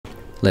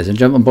Ladies and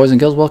gentlemen, boys and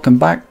girls, welcome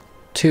back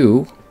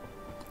to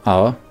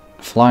our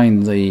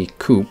Flying the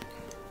Coup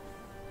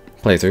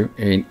playthrough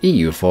in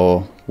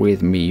EU4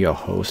 with me, your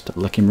host,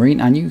 Luckymarine,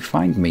 and you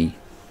find me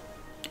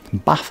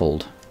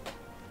baffled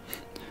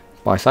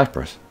by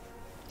Cyprus.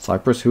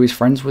 Cyprus, who is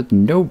friends with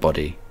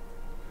nobody.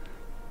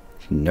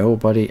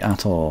 Nobody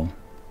at all.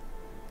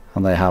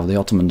 And they have the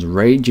Ottomans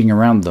raging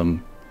around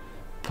them,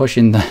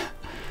 pushing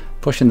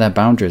their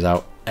boundaries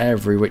out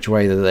every which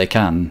way that they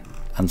can,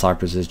 and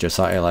Cyprus is just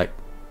sat here like,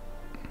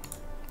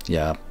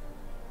 yeah,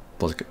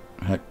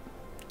 heck,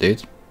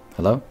 dudes,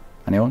 hello,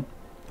 anyone?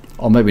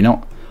 Or maybe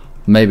not.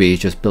 Maybe he's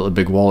just built a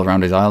big wall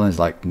around his island. He's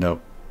like, no,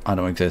 I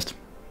don't exist.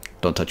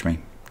 Don't touch me.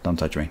 Don't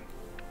touch me.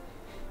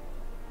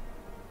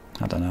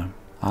 I don't know.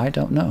 I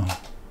don't know.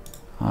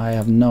 I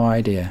have no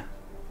idea.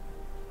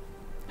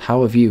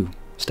 How have you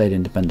stayed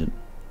independent?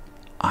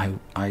 I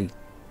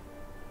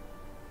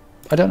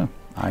don't know.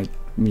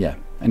 Yeah.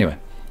 Anyway,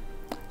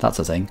 that's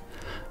the thing.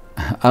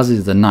 As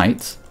is the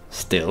Knights,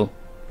 still.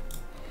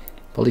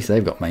 But at least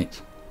they've got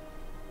mates.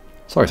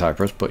 Sorry,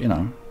 Cyprus, but you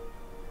know,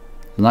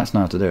 the Knights know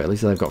how to do it. At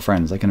least they've got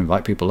friends. They can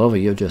invite people over.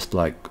 You're just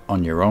like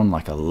on your own,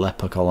 like a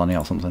leper colony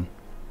or something.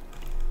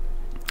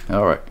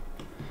 Alright.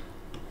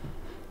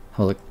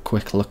 Have a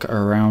quick look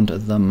around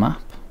the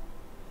map.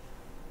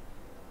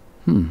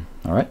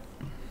 Alright.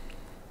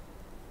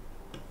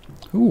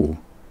 Ooh.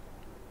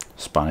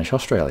 Spanish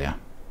Australia.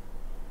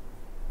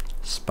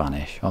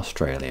 Spanish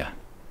Australia.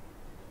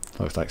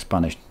 Looks like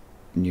Spanish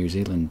New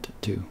Zealand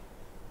too.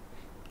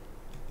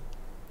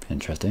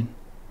 Interesting.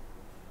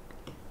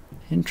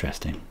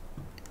 Interesting.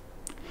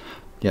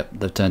 Yep,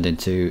 they've turned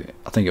into,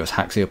 I think it was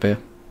Haxi up here,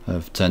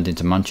 have turned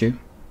into Manchu.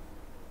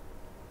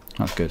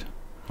 That's good.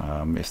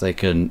 If they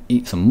can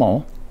eat some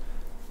more,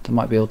 they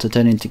might be able to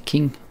turn into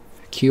King.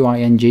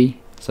 Q-I-N-G.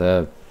 It's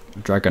a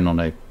dragon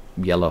on a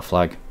yellow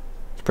flag.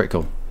 It's pretty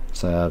cool.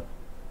 It's a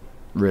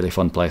really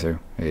fun playthrough.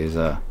 It is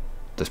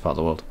this part of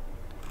the world.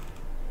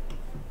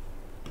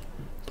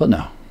 But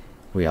no,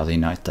 we are the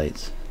United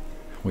States.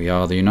 We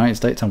are the United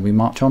States and we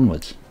march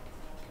onwards.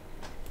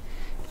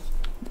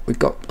 We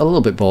got a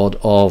little bit bored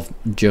of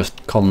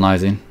just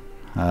colonising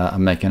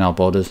and making our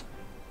borders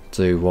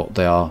to what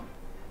they are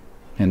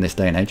in this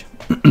day and age.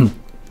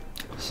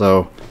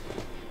 So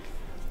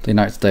the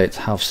United States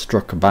have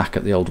struck back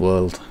at the old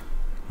world,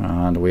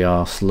 and we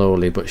are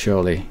slowly but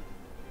surely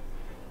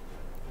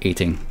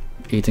eating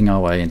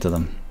our way into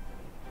them.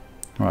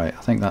 Right,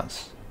 I think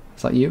that's...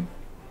 Is that you?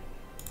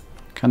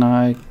 Can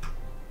I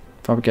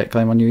fabricate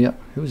claim on you yet?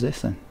 Who's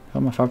this then? Who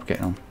am I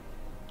fabricating on?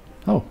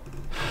 Oh,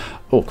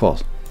 of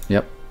course.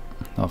 Yep.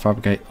 I'll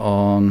fabricate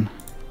on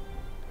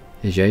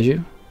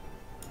Ijeju.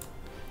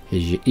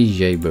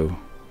 Ijebu.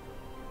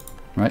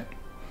 Right.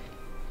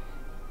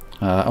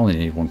 I only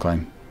need one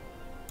claim.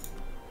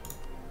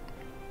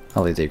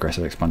 I'll leave the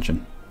aggressive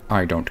expansion.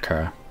 I don't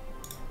care.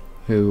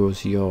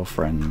 Who's your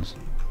friends?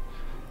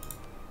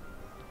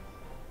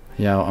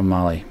 Yao and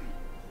Mali.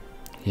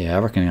 Yeah, I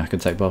reckon I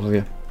could take both of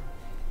you.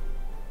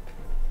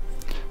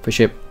 If we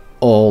ship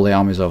all the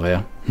armies over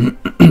here.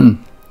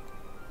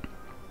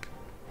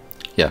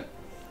 Yeah,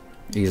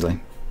 easily.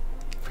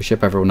 If we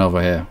ship everyone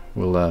over here,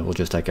 we'll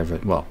just take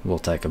we'll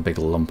take a big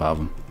lump out of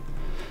them.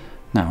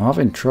 Now, I'm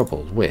having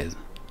trouble with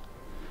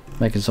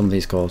making some of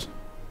these cores.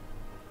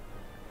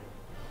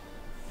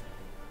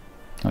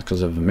 That's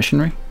because of a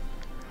missionary.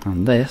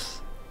 And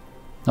this.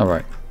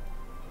 Alright.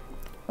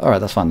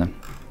 Alright, that's fine then.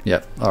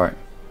 Yep, alright.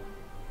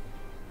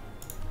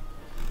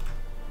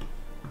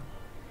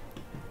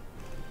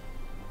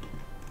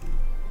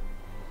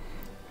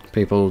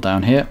 People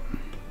down here,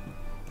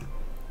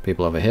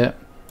 people over here,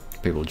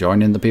 people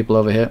joining the people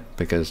over here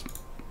because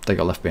they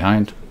got left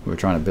behind. We were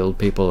trying to build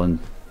people and,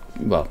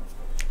 well,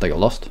 they got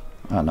lost.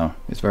 I don't know,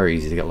 it's very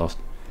easy to get lost.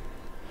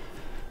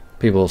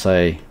 People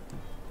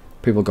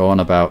go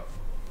on about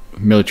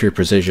military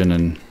precision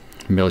and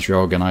military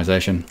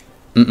organisation.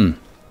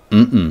 It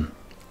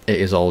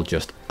is all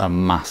just a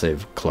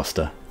massive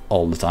cluster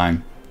all the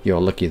time. You're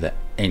lucky that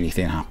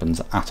anything happens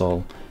at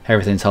all.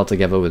 Everything's held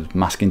together with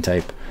masking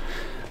tape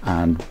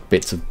and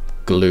bits of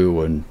glue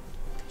and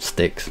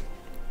sticks,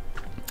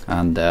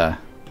 and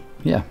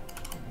yeah,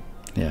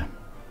 it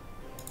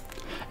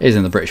is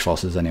in the British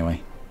forces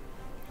anyway.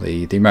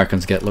 The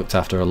Americans get looked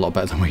after a lot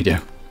better than we do.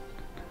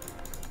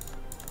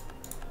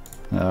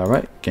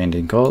 Alright, gained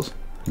in cores,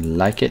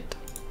 like it.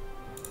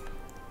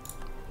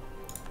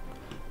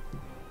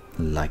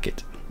 Like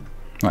it.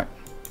 Right,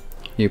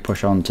 you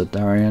push on to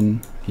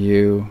Darien,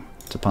 you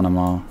to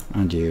Panama,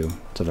 and you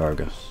to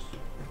Vargas.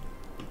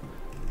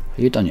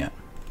 Are you done yet?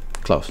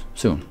 Close,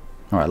 soon.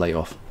 Alright, let you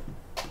off.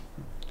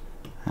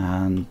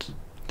 And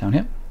down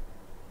here.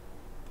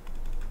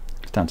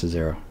 It's down to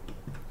 0.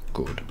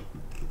 Good.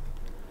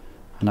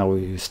 And now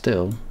we're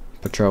still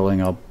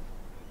patrolling our...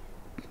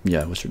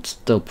 Yeah, we're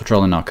still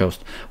patrolling our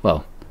coast.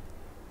 Well,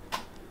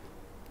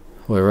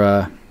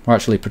 we're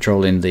actually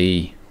patrolling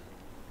the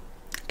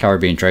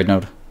Caribbean trade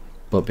node,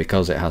 but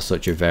because it has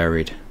such a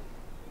varied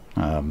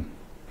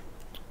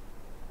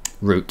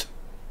route,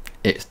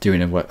 it's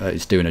doing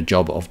a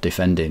job of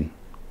defending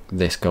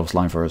this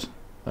coastline for us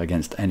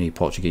against any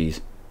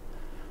Portuguese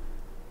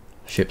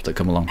ships that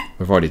come along.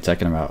 We've already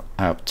taken about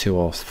out 2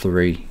 or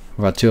 3.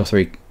 We've had 2 or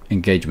 3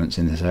 engagements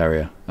in this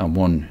area and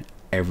won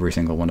every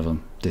single one of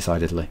them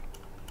decidedly.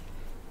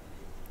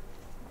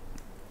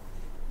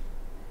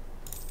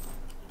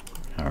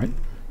 Alright.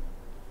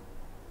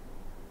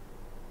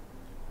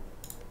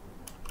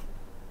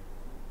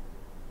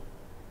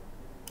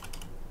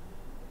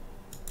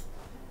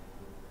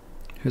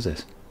 Who's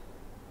this?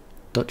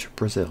 Dutch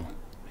Brazil.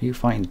 Are you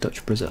fighting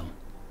Dutch Brazil?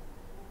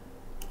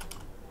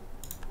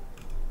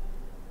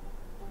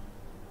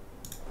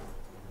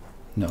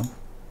 No.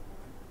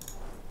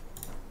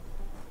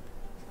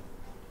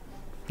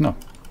 No,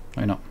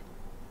 why not?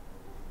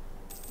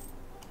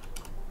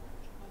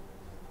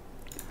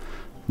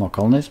 More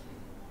colonies.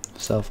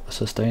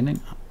 Self-sustaining.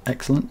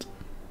 Excellent.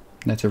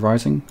 Native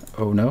rising.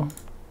 Oh no.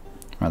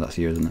 Right, that's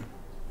you, isn't it?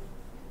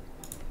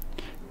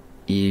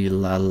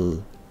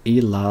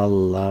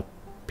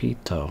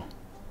 Ilalapito.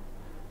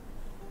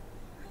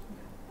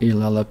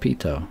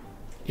 Ilalapito.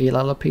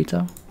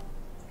 Ilalapito?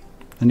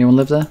 Anyone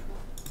live there?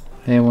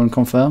 Anyone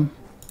confirm?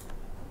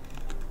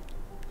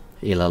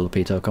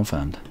 Ilalapito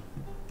confirmed.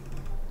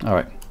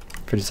 Alright,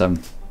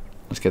 57.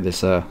 Let's get this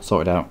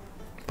sorted out.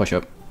 Push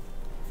up.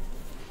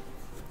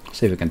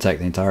 See if we can take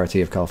the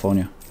entirety of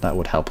California. That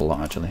would help a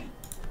lot actually.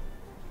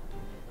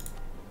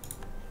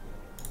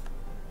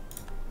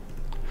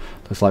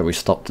 Looks like we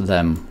stopped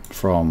them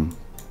from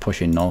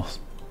pushing north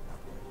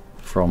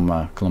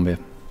from Colombia.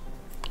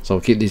 So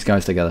we'll keep these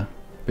guys together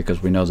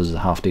because we know there's a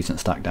half decent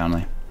stack down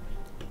there.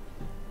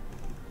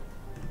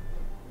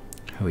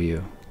 Who are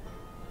you?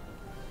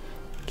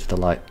 Just a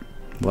light.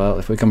 Well,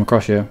 if we come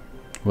across you,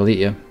 we'll eat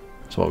you.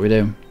 That's what we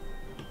do.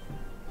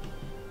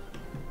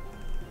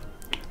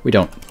 We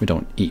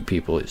don't eat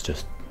people, it's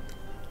just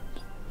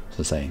it's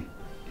a saying.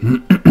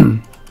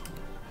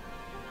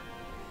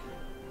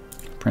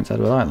 Prince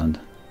Edward Island.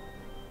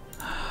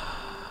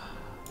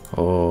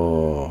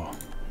 Oh.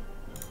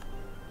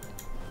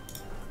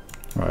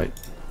 Right.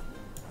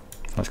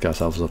 Let's get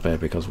ourselves up here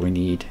because we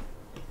need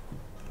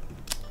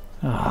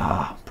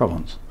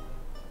problems.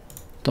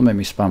 Don't make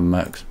me spam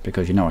mercs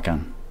because you know I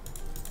can.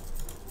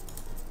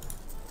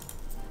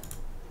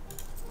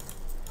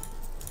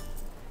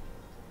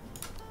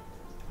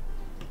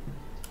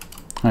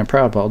 I'm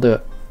proud, but I'll do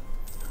it.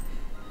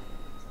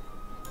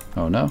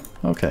 Oh no?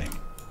 Okay.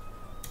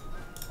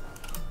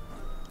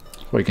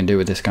 What you can do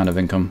with this kind of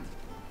income,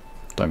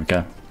 don't even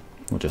care.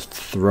 We'll just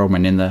throw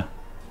men in there.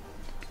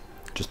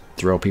 Just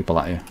throw people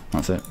at you.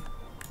 That's it.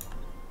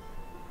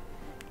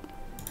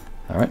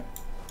 Alright.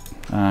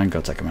 And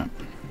go take them out.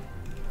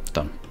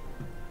 Done.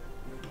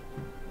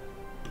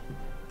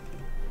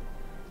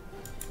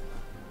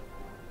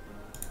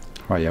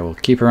 Right, yeah, we'll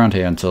keep around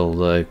here until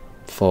the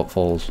fort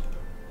falls.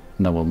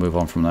 And then we'll move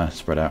on from there,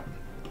 spread out.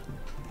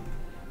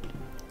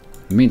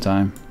 In the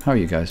meantime, how are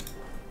you guys?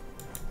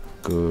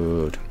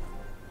 Good.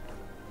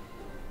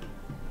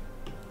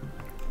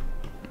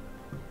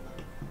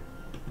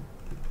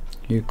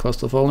 You close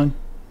to falling?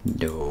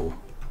 No.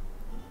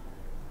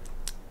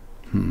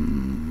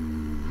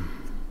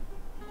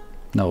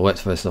 No, wait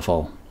for this to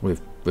fall. We've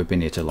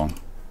been here too long.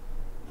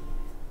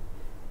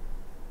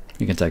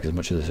 You can take as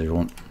much of this as you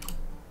want.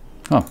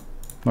 Oh,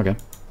 okay.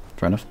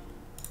 Fair enough.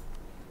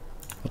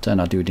 We'll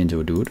turn our dude into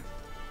a dude.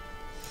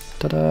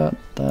 Ta-da!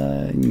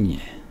 Yeah.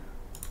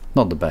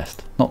 Not the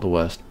best. Not the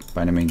worst,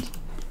 by any means.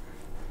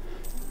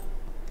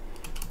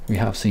 We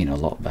have seen a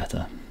lot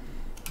better.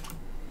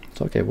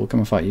 It's okay, we'll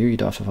come and fight you. You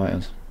don't have to fight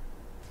us.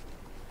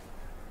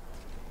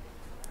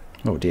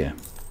 Oh dear.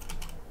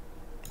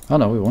 Oh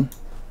no, we won.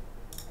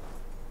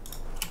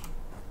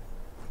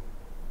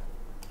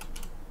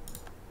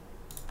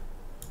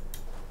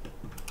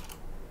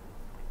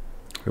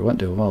 We weren't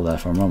doing well there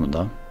for a moment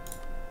though.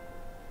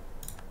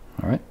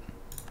 Alright.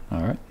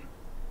 Alright.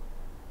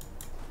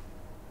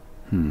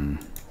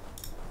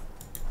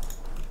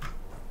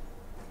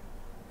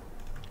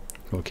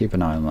 We'll keep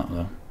an eye on that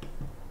though.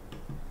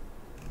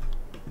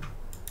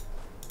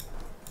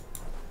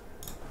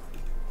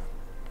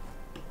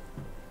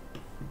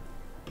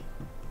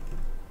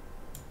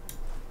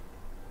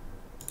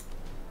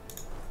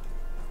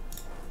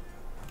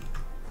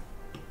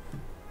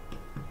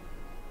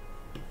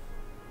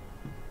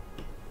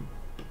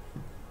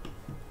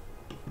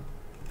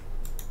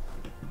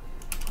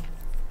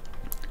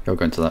 You're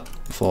going to that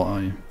fort,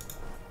 are you?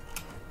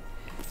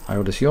 I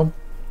would assume.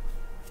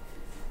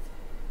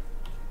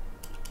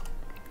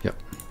 Yep.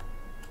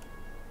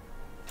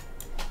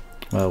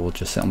 Well, we'll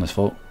just sit on this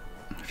fort.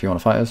 If you want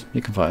to fight us,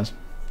 you can fight us.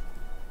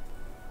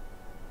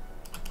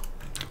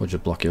 We'll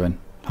just block you in.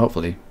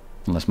 Hopefully,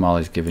 unless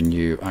Mali's giving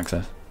you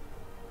access.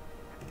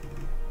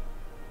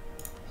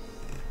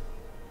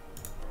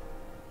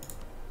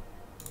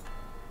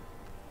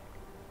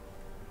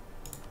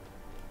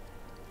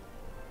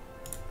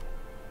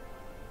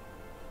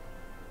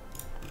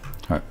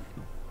 Alright.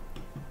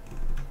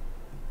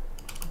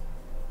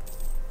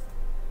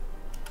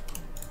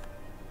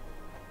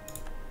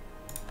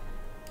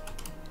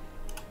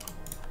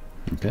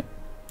 Okay.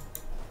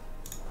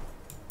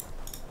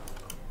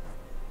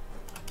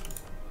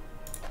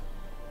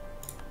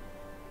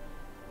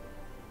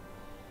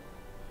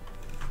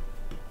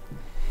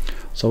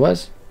 So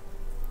where's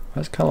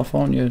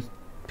California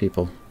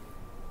people?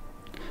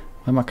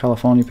 Where my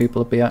California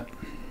people be at?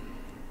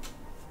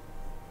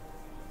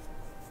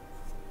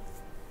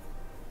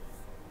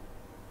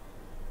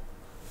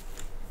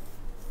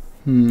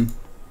 Out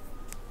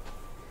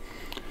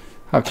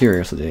of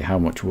curiosity, how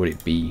much would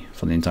it be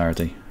for the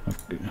entirety of...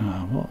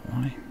 what?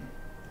 Why?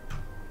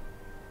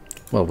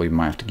 Well, we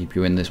might have to keep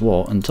you in this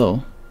war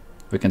until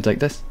we can take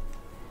this.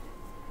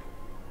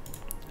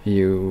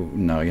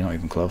 No, you're not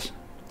even close.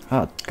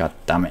 Ah, god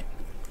damn it.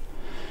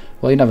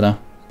 Well, you never know.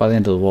 By the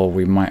end of the war,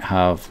 we might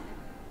have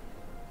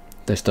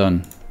this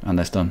done and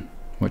this done,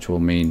 which will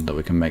mean that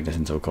we can make this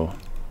into a core.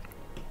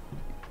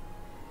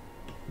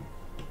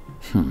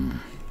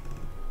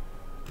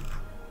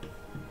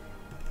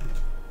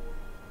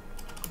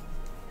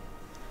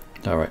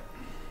 Alright.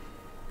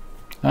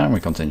 And we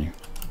continue.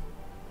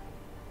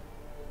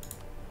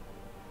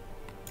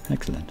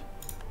 Excellent.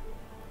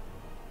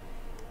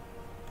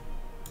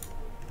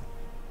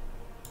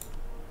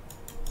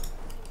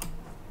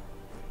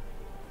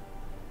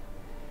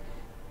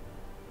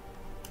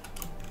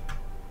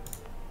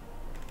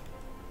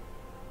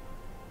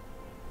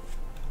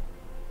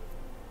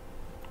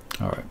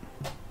 Alright.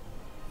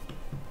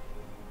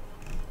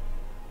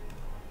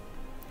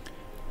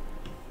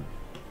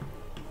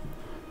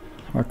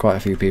 There are quite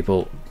a few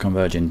people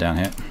converging down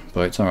here,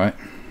 but it's alright.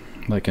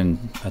 They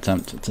can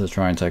attempt to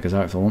try and take us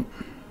out if they want.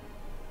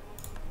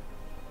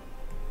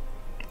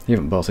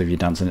 Even both of you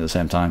dancing at the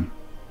same time,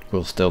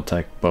 we'll still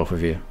take both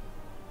of you.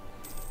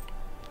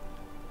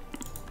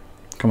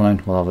 Come on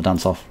in, we'll have a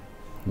dance off.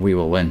 We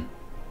will win.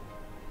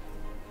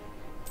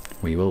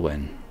 We will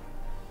win.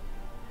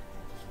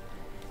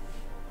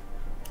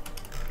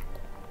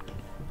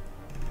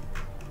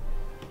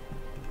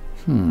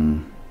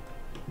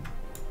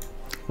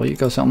 Well, you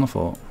go sit on the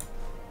fort.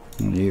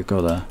 And you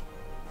go there.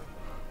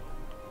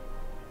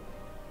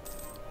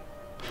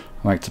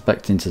 I'm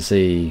expecting to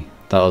see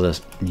that other...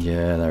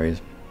 Yeah, there he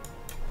is.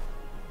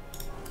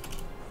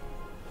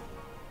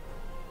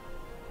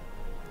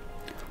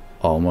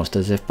 Almost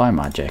as if by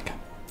magic.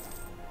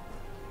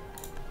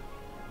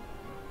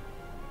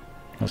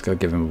 Let's go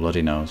give him a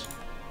bloody nose.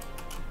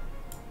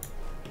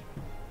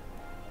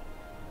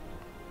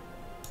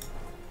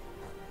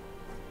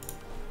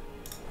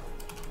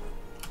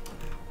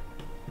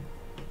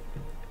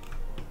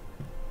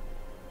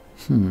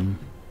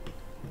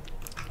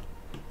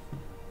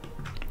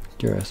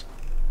 Curious.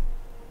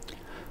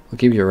 We'll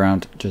keep you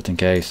around just in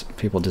case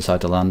people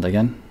decide to land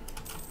again.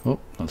 Oh,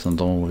 that's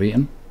another one we've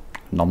eaten.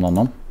 Nom nom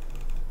nom.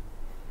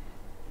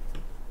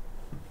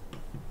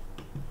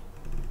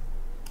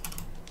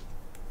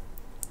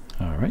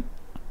 Alright.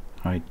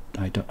 I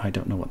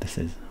don't know what this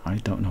is. I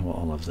don't know what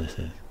all of this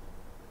is.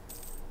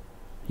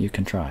 You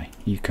can try.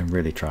 You can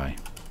really try.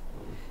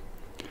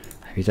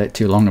 If you take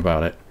too long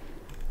about it,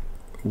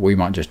 we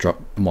might just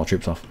drop more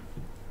troops off.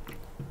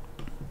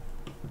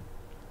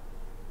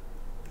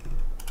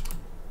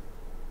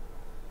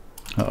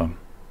 Uh-oh.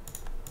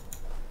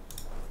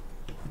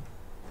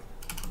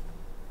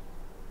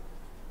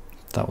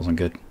 That wasn't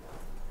good.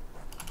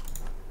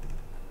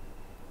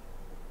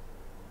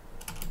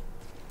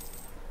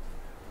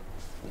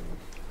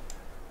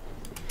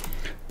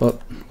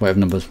 But we have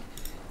numbers.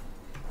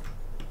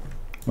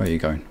 Where are you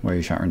going? Where are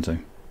you shattering to?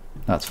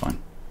 That's fine.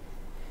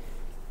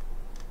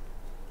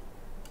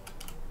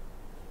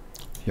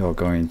 You're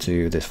going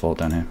to this fort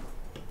down here.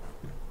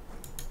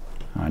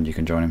 And you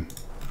can join him.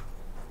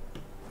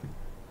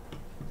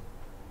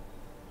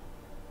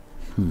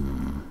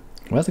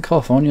 Where are the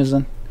Californians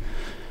then?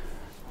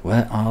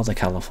 Where are the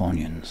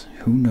Californians?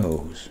 Who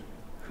knows?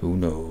 Who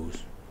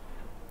knows?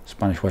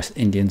 Spanish West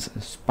Indian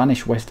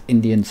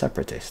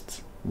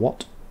separatists.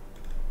 What?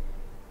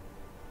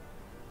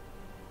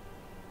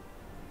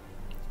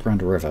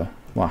 Grand River,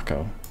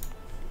 Waco.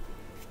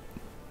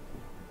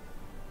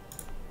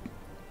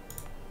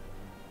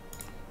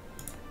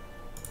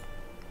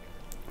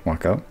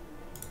 Waco.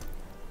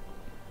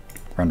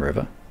 Grand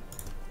River.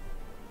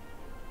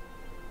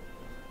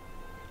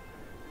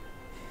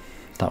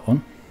 That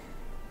one.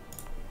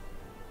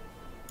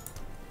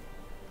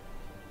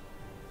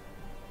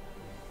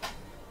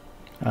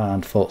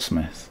 And Fort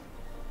Smith.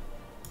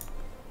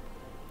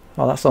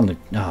 Oh, that's only...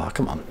 Oh,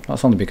 come on.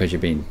 That's only because you're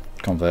being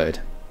converted.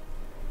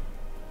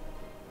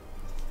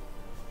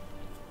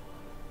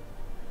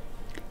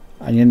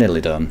 And you're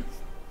nearly done.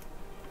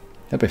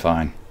 You'll be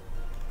fine.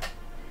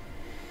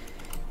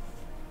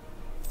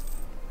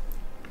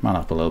 Man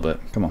up a little bit.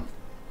 Come on.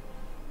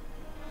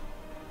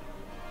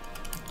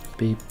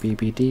 Beep, beep,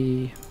 beep,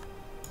 dee.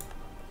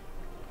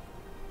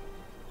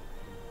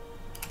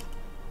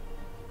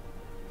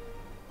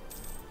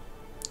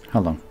 How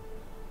long?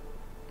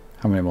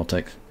 How many more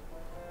takes?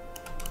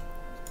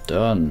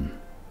 Done.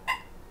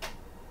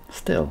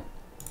 Still.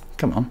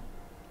 Come on.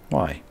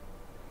 Why?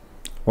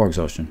 War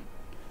exhaustion.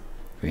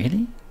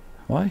 Really?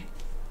 Why?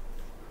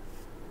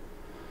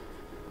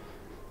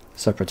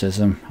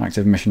 Separatism.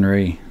 Active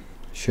missionary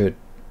should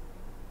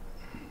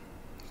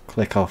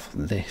click off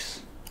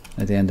this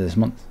at the end of this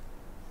month.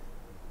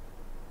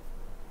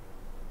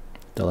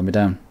 Don't let me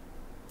down.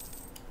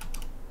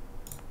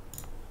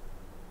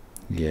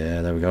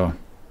 Yeah, there we go.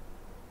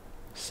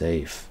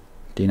 Safe.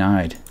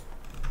 Denied.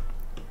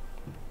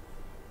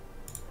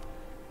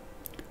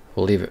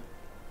 We'll leave it.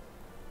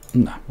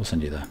 No, we'll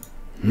send you there.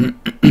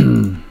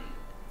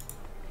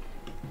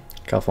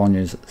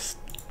 California's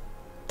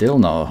still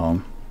not at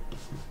home.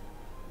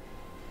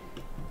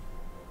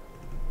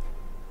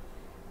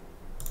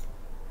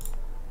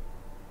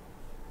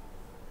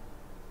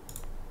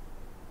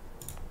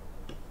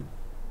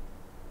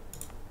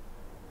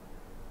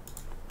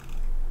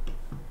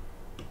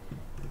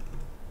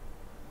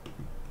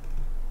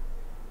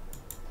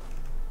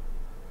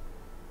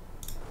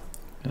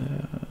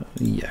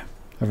 Yeah,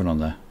 everyone on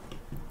there.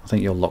 I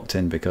think you're locked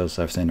in because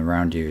everything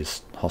around you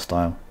is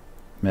hostile.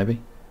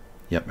 Maybe?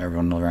 Yep,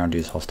 everyone around you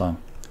is hostile.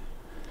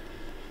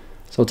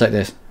 So we'll take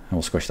this and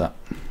we'll squish that.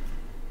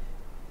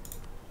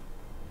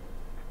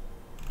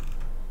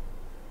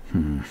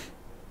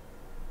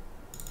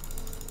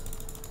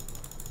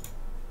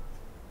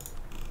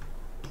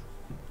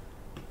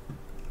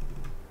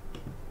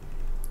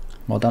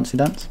 More dancey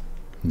dance?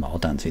 More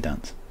dancey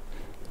dance.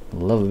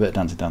 Love a bit of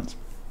dancey dance.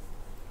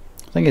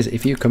 Thing is,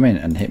 if you come in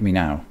and hit me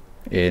now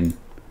in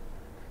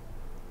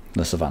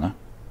the savannah,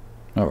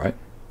 alright,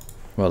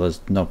 well,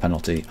 there's no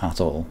penalty at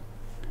all.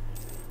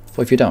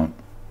 But if you don't,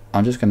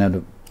 I'm just going to end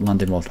up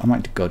landing more. I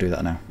might go do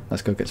that now.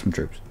 Let's go get some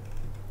troops.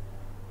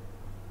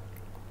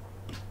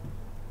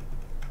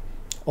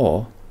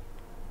 Or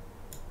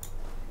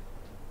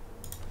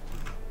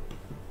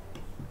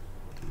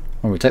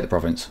when we take the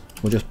province,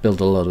 we'll just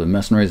build a load of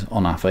mercenaries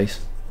on our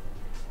face.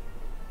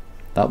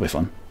 That'll be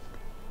fun.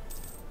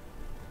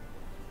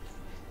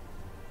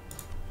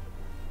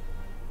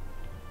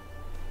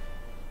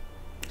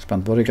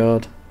 Expand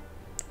bodyguard.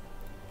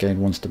 Gain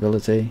 1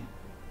 stability.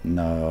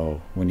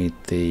 No, we need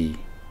the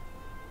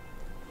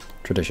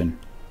tradition.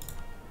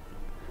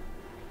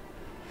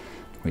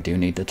 We do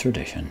need the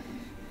tradition.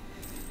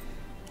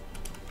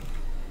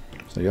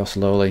 So you're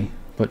slowly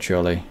but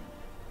surely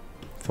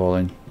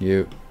falling.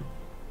 You.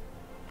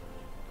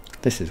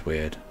 This is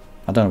weird.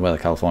 I don't know where the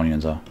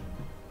Californians are.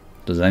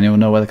 Does anyone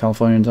know where the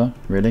Californians are?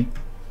 Really?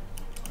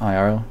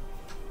 IRL?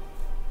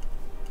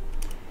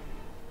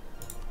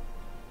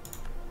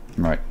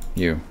 Right,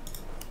 you.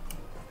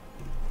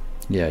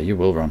 Yeah, you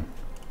will run.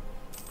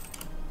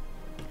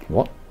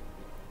 What?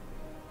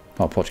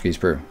 Oh, Portuguese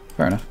Peru.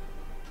 Fair enough.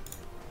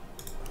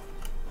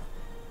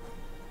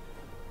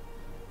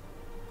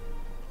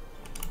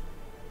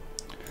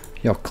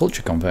 You're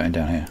culture converting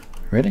down here.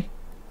 Really?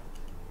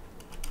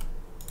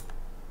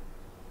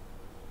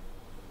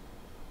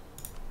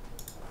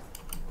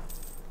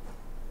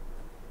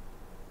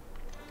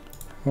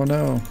 Oh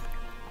no.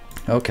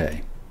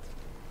 Okay.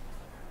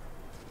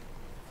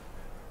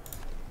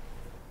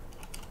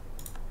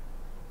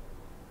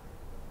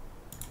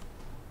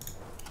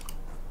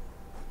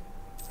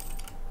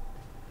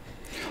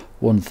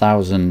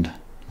 "1,000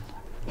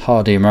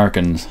 hardy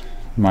Americans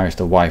managed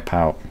to wipe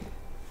out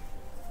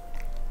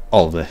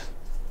all of this."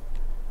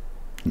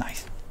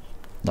 Nice.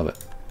 Love it.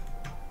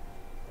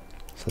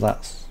 So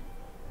that's...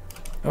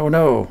 Oh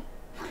no!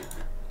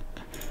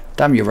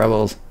 Damn you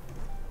rebels!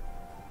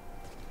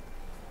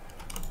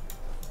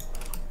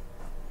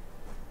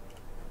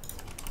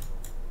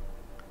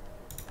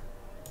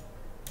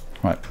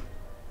 Right.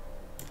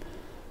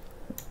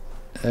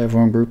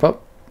 Everyone group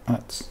up.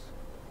 That's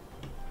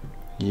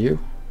you.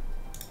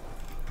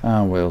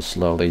 And we'll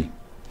slowly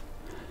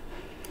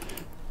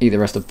eat the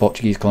rest of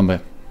Portuguese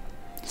Columbia.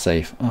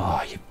 Safe.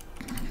 Oh, you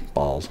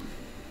balls.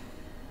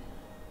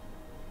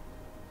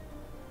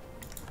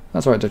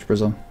 That's right, Dutch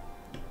Brazil.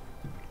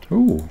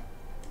 Ooh,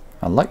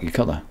 I like your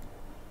colour.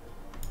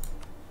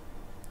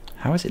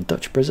 How is it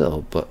Dutch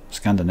Brazil but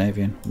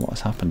Scandinavian? What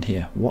has happened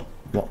here? What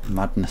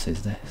madness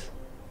is this?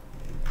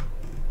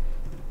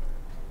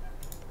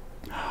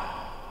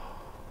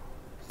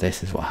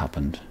 This is what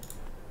happened.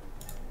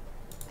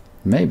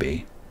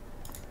 Maybe.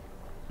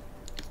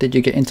 Did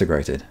you get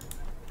integrated?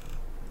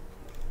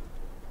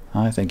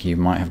 I think you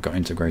might have got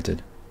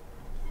integrated.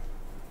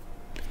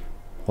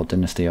 What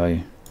dynasty are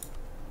you?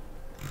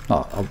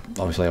 Oh,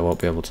 obviously I won't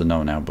be able to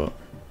know now, but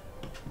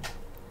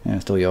yeah,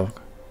 still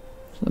York.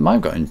 So they might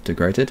have got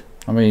integrated.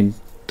 I mean,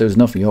 there's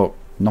enough York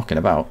knocking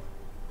about.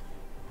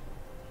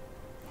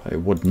 It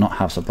would not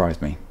have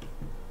surprised me.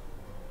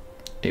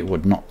 It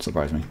would not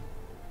surprise me.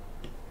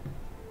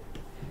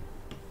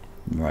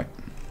 Right.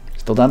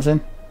 Still dancing?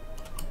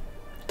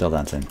 Still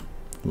dancing.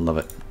 Love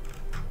it.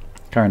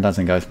 Carry on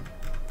dancing, guys.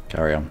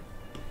 Carry on.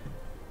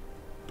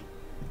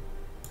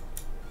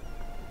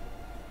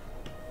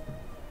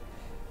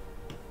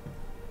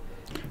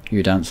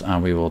 You dance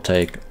and we will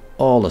take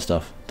all the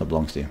stuff that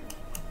belongs to you.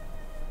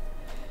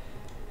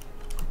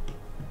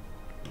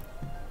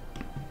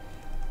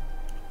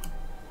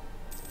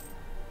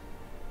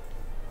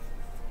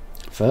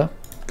 Fair.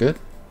 Good.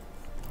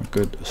 A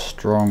good,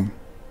 strong...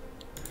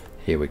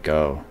 Here we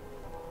go.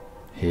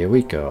 Here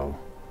we go.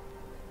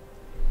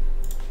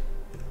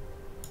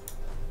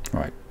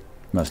 Right,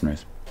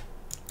 mercenaries.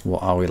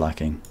 What are we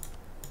lacking?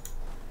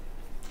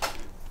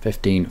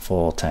 15,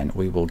 4, 10.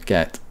 We will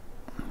get...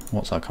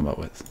 What's that come up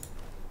with?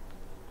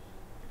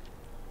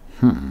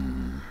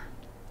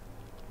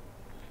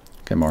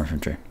 Get more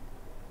infantry.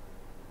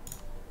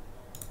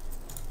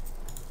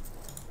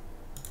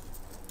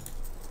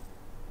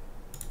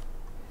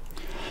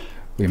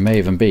 We may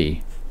even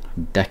be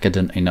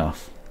decadent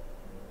enough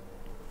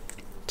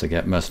to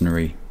get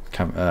mercenary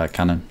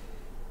cannon,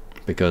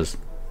 because,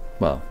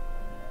 well,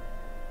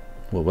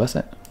 we're worth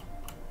it.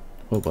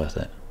 We're worth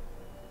it.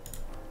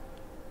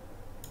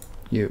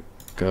 You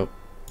go.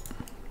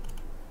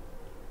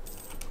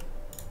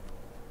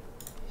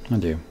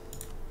 And you.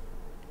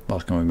 What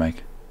else can we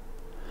make?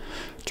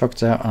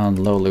 Trucks out on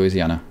Lower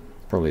Louisiana.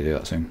 Probably do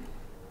that soon.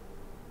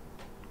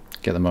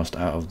 Get the most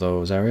out of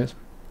those areas.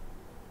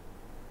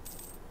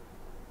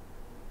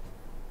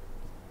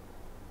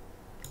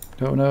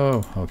 Oh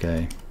no,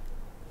 okay.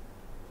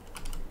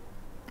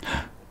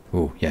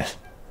 Oh, yes.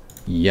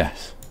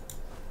 Yes.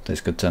 This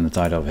could turn the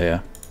tide over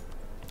here.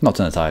 Not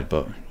turn the tide,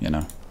 but, you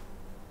know.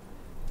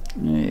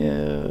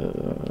 Yeah,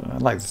 I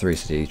like the 3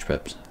 siege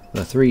pips.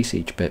 The 3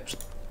 siege pips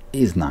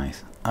is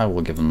nice. I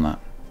will give them that.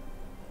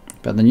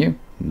 Better than you?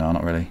 No,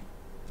 not really.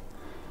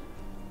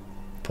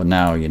 But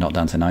now you're not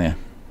dancing, are you?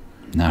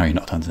 Now you're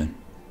not dancing.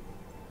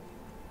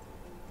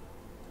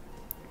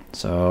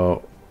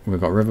 So,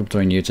 we've got river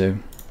between you two.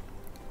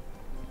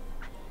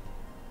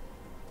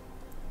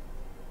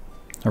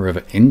 A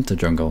river into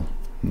jungle?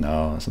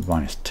 No, that's a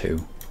 -2.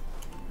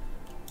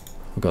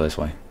 We'll go this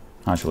way.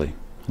 Actually,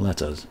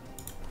 let us.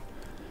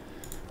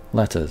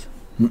 Let us.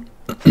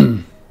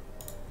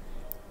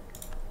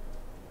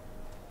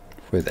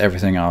 With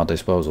everything at our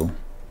disposal.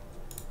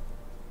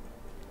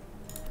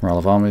 Morale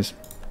of armies.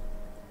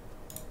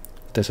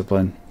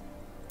 Discipline.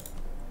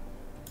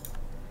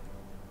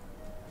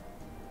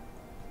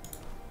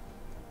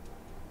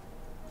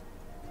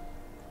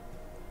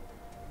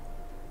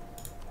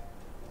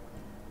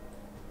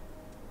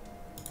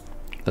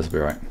 This will be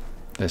right.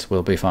 This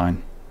will be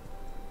fine.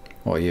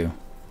 What are you?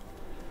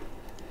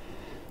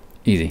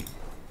 Easy.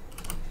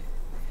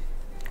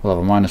 We'll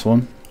have a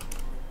 -1.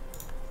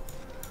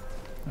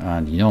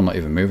 And you're not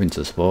even moving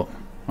to support.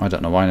 I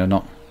don't know why they're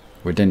not.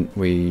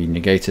 We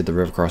negated the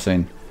river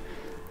crossing.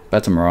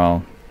 Better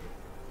morale.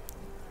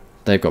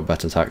 They've got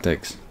better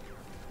tactics.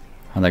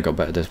 And they've got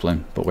better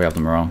discipline. But we have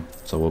the morale.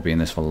 So we'll be in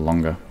this for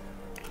longer.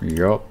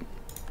 Yup.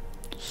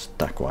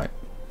 Stack wipe.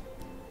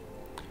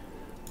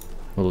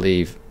 We'll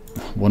leave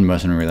 1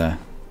 mercenary there.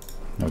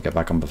 We'll get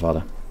back on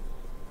Bafada.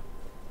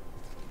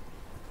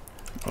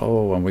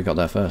 Oh, and we got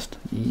there first.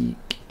 Eek.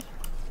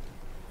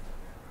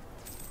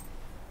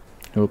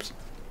 Oops.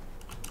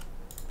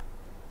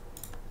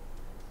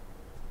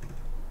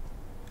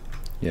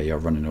 Yeah, you're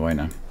running away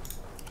now.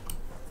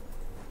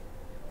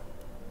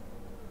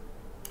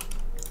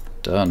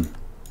 Done.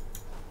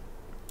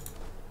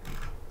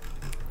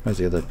 Where's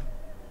the other?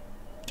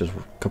 Just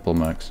a couple of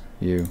mercs.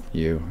 You.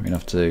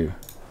 Enough to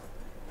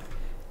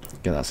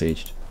get that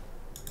sieged.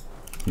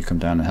 You come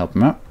down and help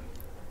him out.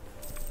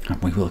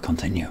 And we will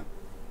continue.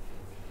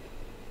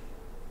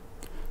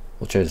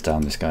 We'll chase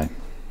down this guy.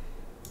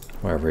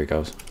 Wherever he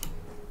goes.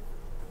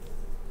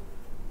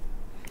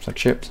 It's like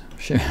ships.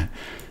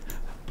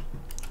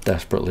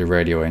 Desperately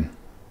radioing.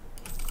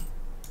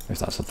 If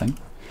that's a thing.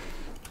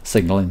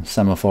 Signalling,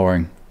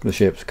 semaphoring the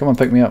ships. Come on,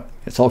 pick me up.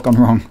 It's all gone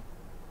wrong.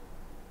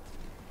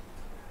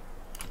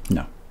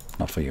 No,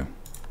 not for you.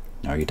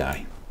 Now you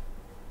die.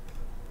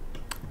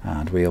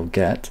 And we'll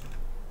get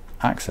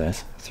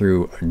access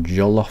through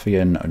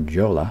Joloffian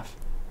Jolaf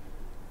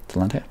to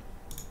land here.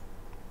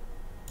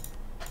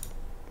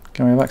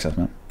 Can we have access,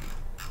 man?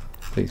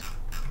 Please.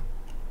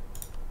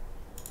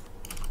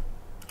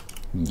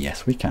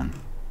 Yes, we can.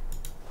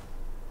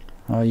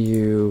 Are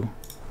you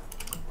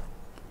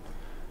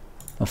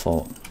a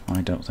fort?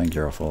 I don't think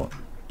you're a fort.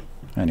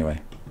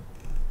 Anyway.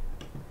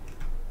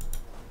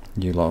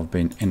 You lot have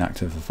been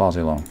inactive for far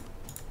too long.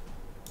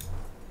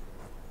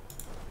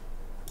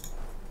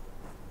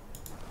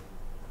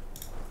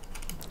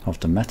 Of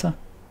the meta?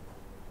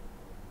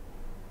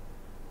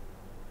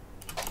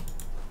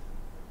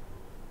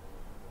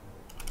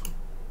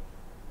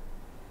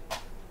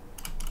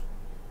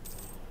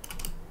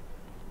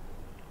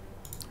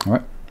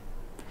 Alright.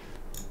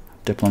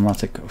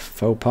 Diplomatic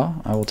faux pas,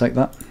 I will take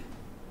that.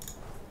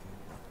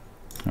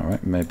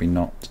 Alright, maybe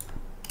not.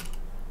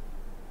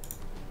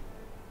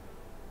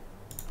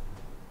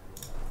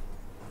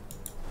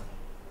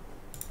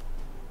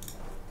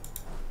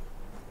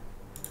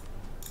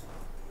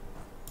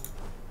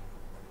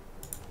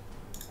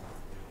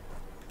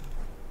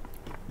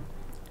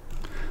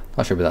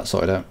 That should be that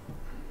sorted out.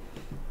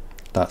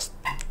 That's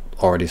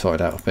already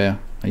sorted out up here.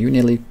 Are you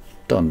nearly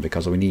done?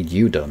 Because we need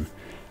you done.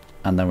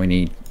 And then we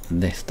need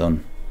this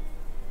done.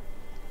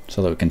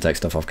 So that we can take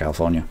stuff off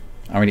California.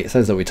 I mean, it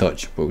says that we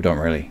touch, but we don't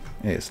really.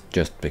 It's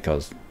just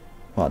because,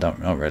 well, I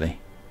don't know really.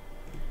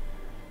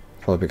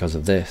 Probably because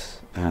of this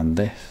and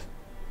this.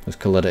 Just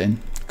coloured it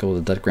in. Colour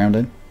the dead ground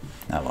in.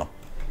 Ah well.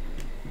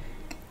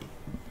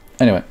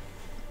 Anyway.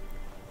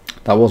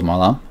 That was my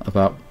alarm.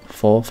 About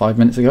 4-5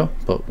 minutes ago,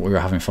 but we were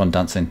having fun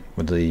dancing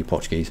with the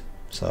Portuguese.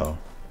 So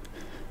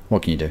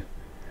what can you do?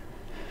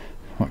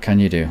 What can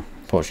you do?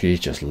 Portuguese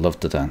just love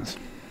to dance.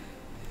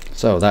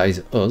 So that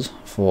is us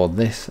for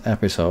this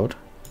episode.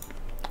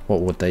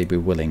 What would they be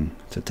willing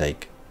to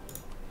take?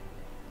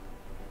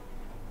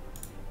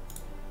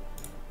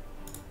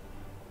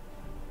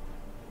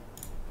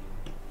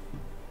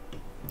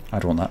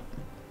 I'd want that.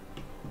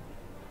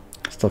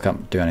 Still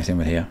can't do anything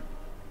with here.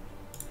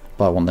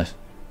 But I want this.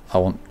 I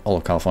want all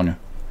of California.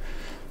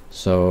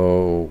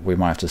 So we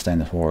might have to stay in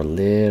this war a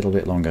little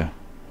bit longer.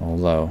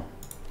 Although,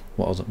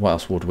 what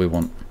else would we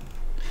want?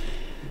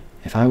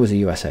 If I was the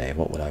USA,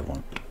 what would I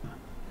want?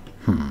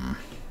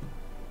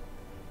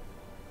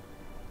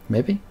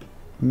 Maybe?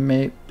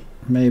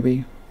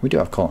 Maybe. We do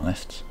have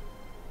colonists.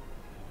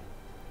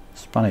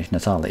 Spanish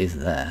Natal is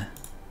there.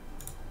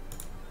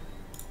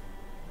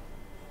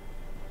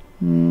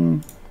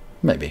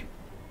 Maybe.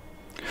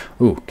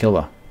 Ooh,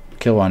 Kilwa.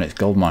 Kilwa and its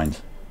gold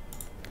mines.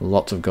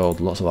 Lots of gold,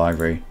 lots of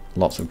ivory,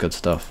 lots of good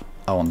stuff.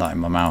 I want that in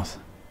my mouth.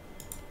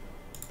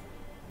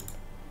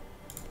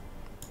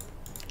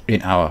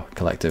 In our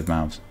collective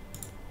mouths.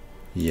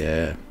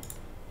 Yeah.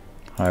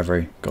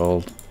 Ivory,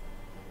 gold,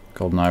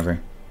 gold and ivory.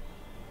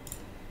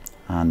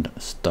 And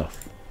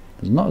stuff.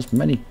 There's not as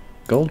many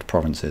gold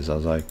provinces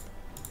as I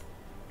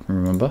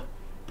remember.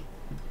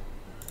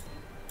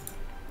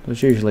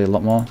 There's usually a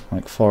lot more,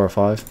 like 4 or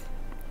 5.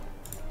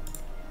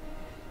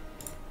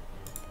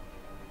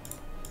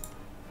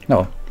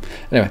 No.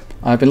 Anyway,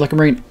 I've been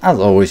Luckymarine. As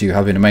always, you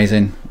have been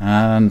amazing.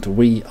 And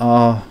we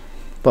are,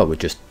 well, we're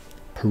just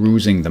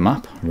perusing the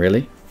map,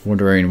 really.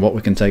 Wondering what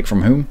we can take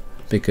from whom.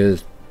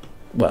 Because,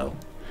 well,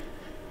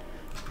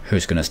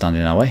 who's going to stand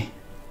in our way?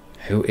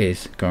 Who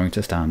is going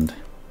to stand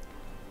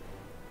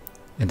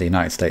in the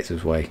United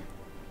States' way?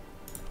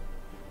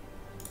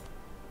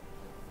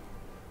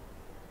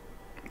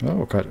 Oh,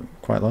 we're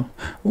quite low.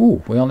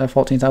 Ooh, we only have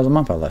 14,000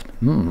 manpower left.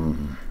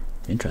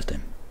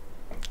 Interesting.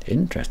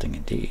 Interesting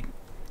indeed.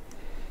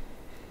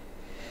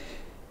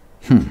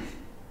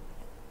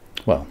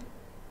 Well,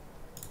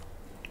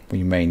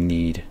 we may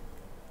need.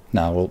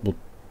 Now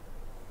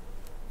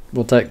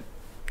we'll take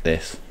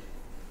this,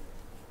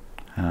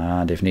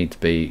 and if need to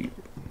be,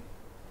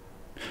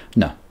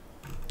 no.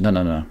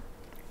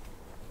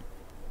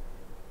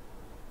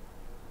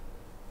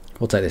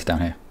 We'll take this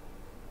down here.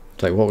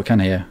 Take what we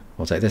can here.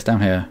 We'll take this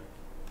down here,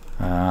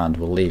 and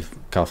we'll leave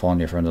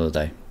California for another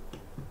day,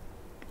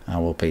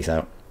 and we'll peace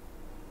out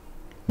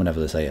whenever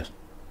they say yes.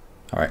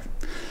 All right.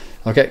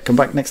 Okay, come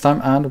back next time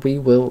and we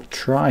will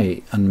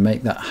try and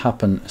make that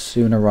happen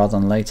sooner rather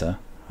than later.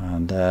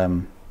 And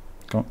oh,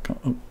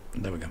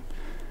 there we go.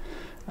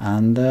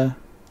 And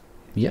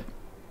yeah,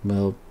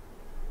 we'll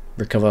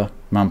recover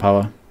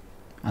manpower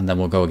and then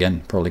we'll go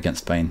again, probably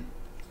against Spain.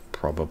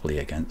 Probably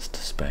against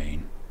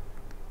Spain.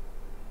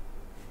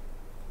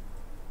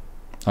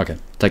 Okay,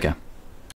 take care.